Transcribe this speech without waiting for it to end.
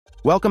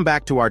Welcome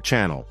back to our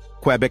channel,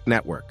 Quebec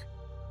Network.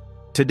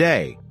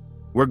 Today,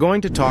 we're going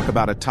to talk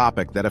about a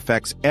topic that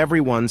affects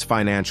everyone's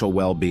financial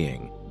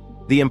well-being: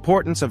 the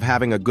importance of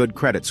having a good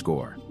credit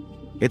score.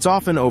 It's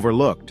often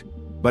overlooked,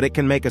 but it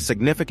can make a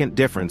significant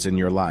difference in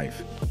your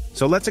life.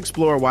 So let's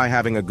explore why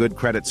having a good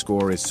credit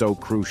score is so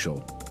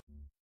crucial.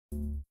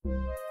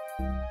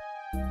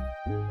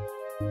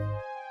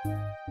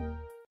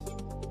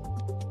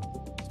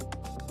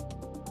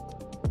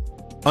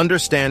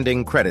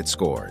 Understanding credit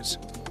scores.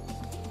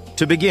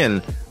 To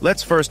begin,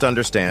 let's first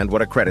understand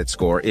what a credit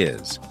score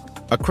is.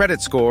 A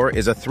credit score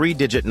is a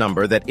three-digit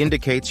number that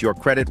indicates your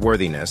credit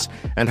worthiness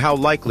and how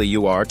likely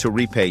you are to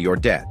repay your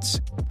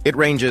debts. It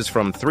ranges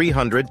from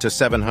 300 to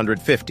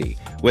 750,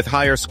 with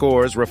higher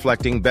scores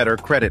reflecting better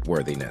credit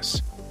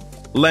worthiness.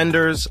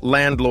 Lenders,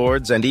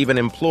 landlords, and even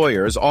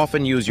employers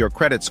often use your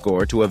credit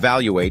score to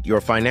evaluate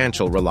your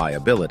financial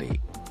reliability.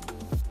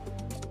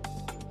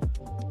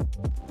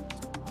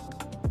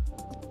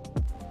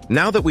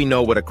 Now that we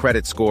know what a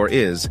credit score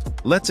is,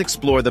 let's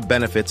explore the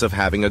benefits of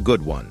having a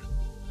good one.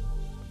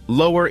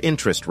 Lower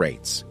interest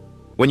rates.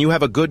 When you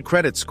have a good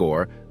credit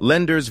score,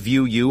 lenders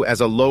view you as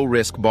a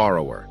low-risk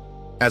borrower.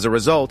 As a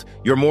result,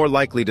 you're more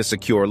likely to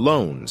secure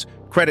loans,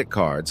 credit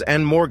cards,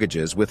 and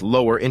mortgages with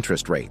lower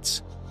interest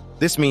rates.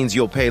 This means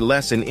you'll pay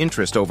less in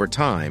interest over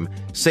time,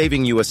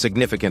 saving you a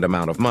significant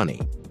amount of money.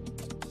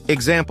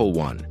 Example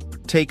 1.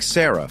 Take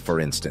Sarah, for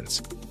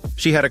instance.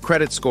 She had a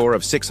credit score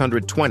of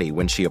 620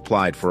 when she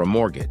applied for a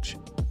mortgage.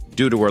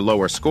 Due to her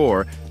lower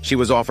score, she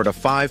was offered a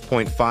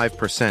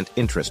 5.5%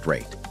 interest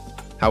rate.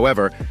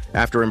 However,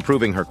 after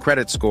improving her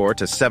credit score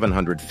to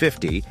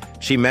 750,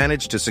 she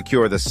managed to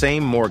secure the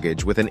same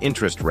mortgage with an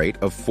interest rate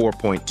of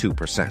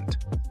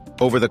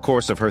 4.2%. Over the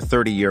course of her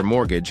 30-year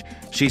mortgage,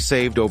 she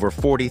saved over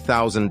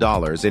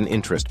 $40,000 in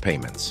interest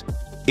payments.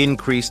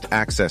 Increased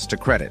access to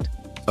credit.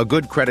 A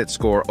good credit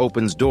score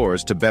opens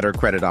doors to better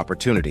credit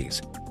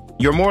opportunities.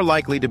 You're more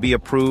likely to be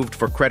approved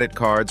for credit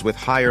cards with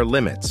higher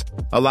limits,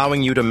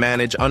 allowing you to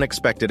manage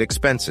unexpected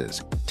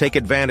expenses, take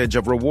advantage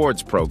of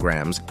rewards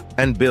programs,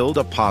 and build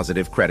a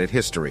positive credit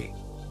history.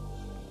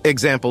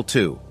 Example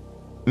 2.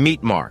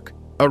 Meet Mark,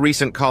 a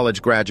recent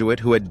college graduate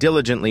who had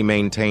diligently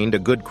maintained a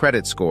good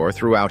credit score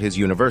throughout his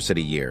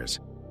university years.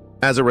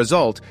 As a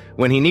result,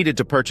 when he needed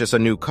to purchase a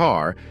new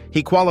car,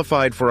 he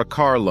qualified for a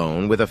car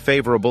loan with a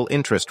favorable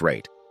interest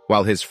rate,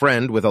 while his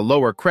friend with a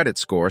lower credit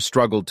score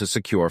struggled to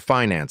secure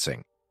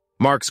financing.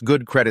 Mark's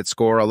good credit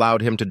score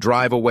allowed him to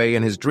drive away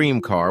in his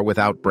dream car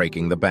without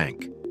breaking the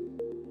bank.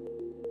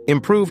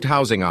 Improved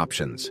housing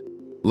options.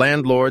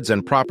 Landlords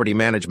and property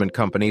management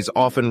companies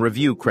often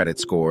review credit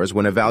scores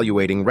when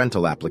evaluating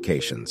rental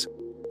applications.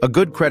 A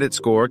good credit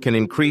score can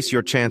increase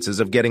your chances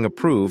of getting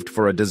approved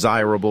for a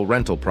desirable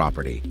rental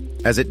property,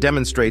 as it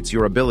demonstrates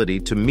your ability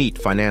to meet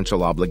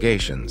financial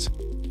obligations.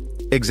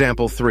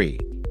 Example 3.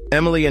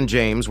 Emily and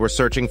James were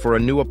searching for a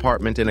new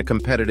apartment in a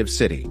competitive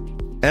city.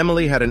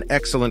 Emily had an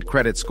excellent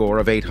credit score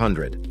of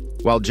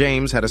 800, while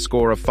James had a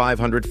score of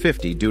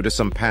 550 due to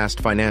some past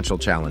financial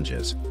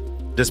challenges.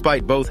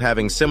 Despite both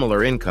having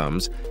similar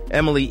incomes,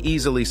 Emily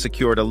easily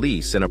secured a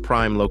lease in a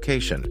prime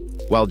location,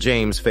 while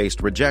James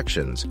faced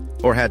rejections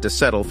or had to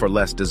settle for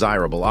less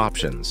desirable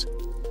options.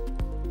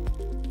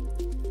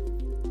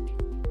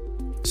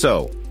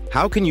 So,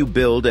 how can you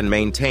build and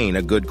maintain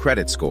a good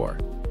credit score?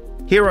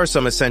 Here are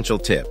some essential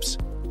tips.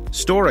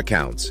 Store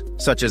accounts,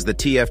 such as the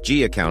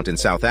TFG account in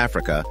South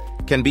Africa,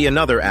 can be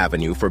another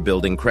avenue for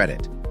building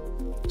credit.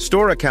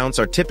 Store accounts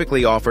are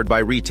typically offered by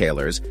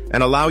retailers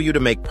and allow you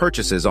to make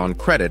purchases on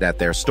credit at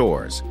their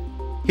stores.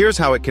 Here's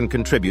how it can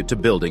contribute to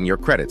building your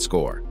credit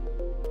score.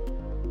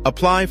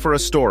 Apply for a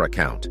store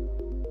account.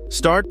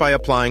 Start by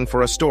applying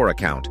for a store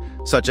account,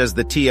 such as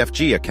the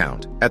TFG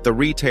account, at the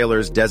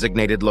retailer's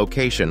designated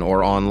location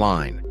or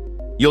online.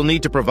 You'll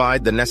need to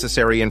provide the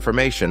necessary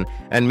information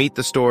and meet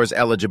the store's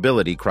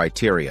eligibility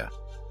criteria.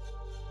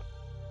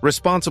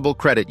 Responsible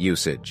credit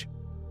usage.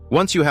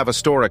 Once you have a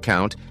store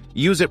account,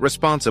 use it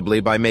responsibly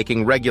by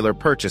making regular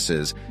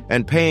purchases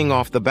and paying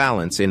off the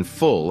balance in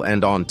full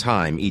and on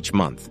time each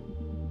month.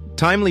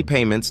 Timely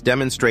payments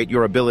demonstrate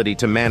your ability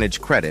to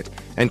manage credit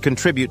and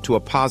contribute to a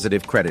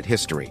positive credit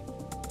history.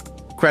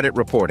 Credit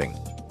reporting.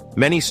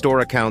 Many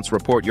store accounts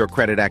report your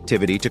credit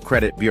activity to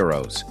credit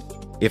bureaus.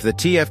 If the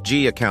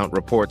TFG account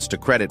reports to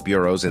credit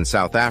bureaus in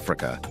South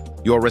Africa,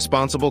 your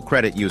responsible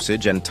credit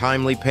usage and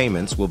timely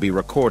payments will be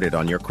recorded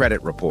on your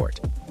credit report,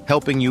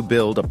 helping you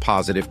build a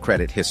positive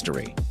credit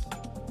history.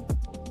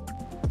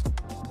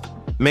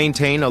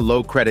 Maintain a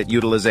low credit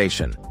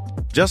utilization.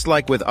 Just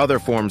like with other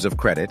forms of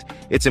credit,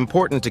 it's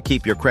important to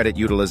keep your credit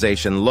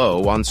utilization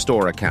low on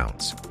store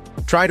accounts.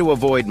 Try to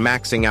avoid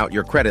maxing out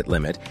your credit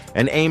limit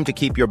and aim to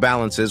keep your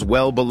balances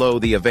well below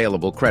the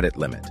available credit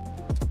limit.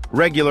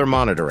 Regular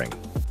monitoring.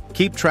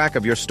 Keep track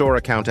of your store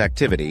account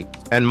activity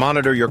and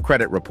monitor your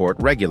credit report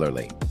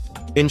regularly.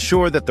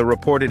 Ensure that the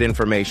reported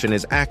information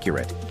is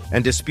accurate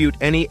and dispute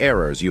any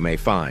errors you may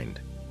find.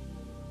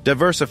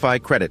 Diversify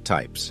credit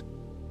types.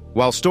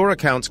 While store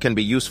accounts can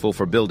be useful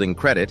for building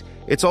credit,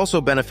 it's also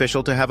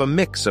beneficial to have a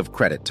mix of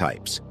credit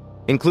types.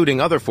 Including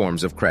other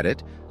forms of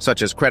credit,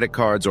 such as credit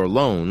cards or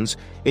loans,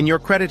 in your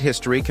credit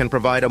history can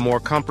provide a more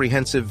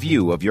comprehensive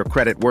view of your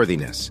credit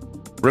worthiness.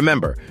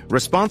 Remember,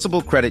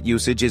 responsible credit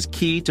usage is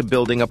key to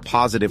building a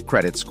positive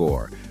credit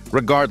score,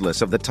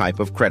 regardless of the type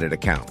of credit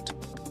account.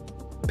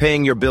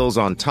 Paying your bills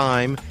on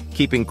time,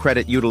 keeping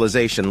credit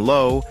utilization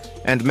low,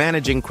 and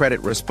managing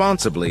credit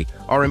responsibly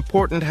are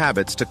important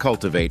habits to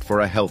cultivate for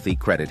a healthy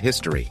credit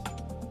history.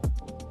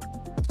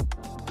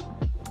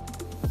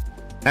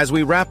 As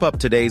we wrap up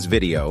today's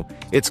video,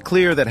 it's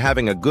clear that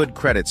having a good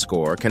credit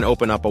score can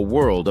open up a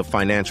world of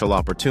financial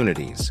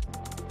opportunities.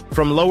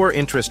 From lower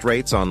interest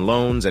rates on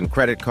loans and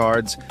credit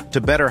cards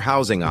to better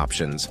housing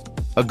options,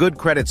 a good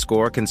credit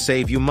score can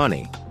save you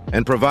money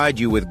and provide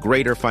you with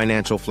greater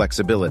financial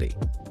flexibility.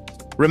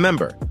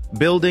 Remember,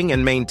 building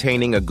and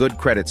maintaining a good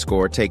credit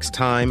score takes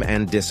time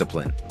and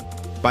discipline.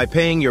 By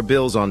paying your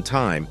bills on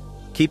time,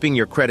 keeping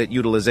your credit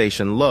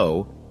utilization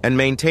low, and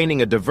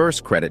maintaining a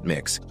diverse credit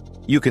mix,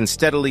 you can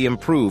steadily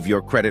improve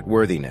your credit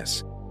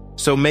worthiness.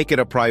 So make it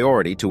a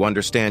priority to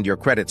understand your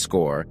credit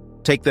score,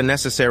 take the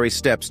necessary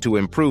steps to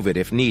improve it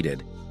if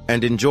needed,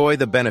 and enjoy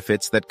the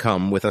benefits that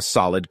come with a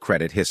solid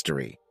credit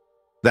history.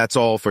 That's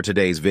all for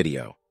today's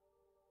video.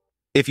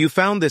 If you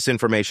found this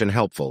information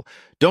helpful,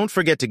 don't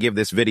forget to give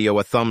this video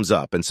a thumbs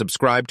up and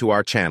subscribe to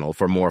our channel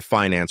for more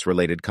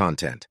finance-related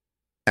content.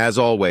 As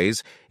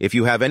always, if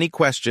you have any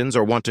questions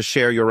or want to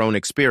share your own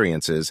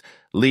experiences,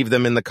 leave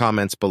them in the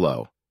comments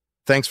below.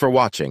 Thanks for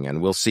watching,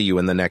 and we'll see you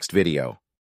in the next video.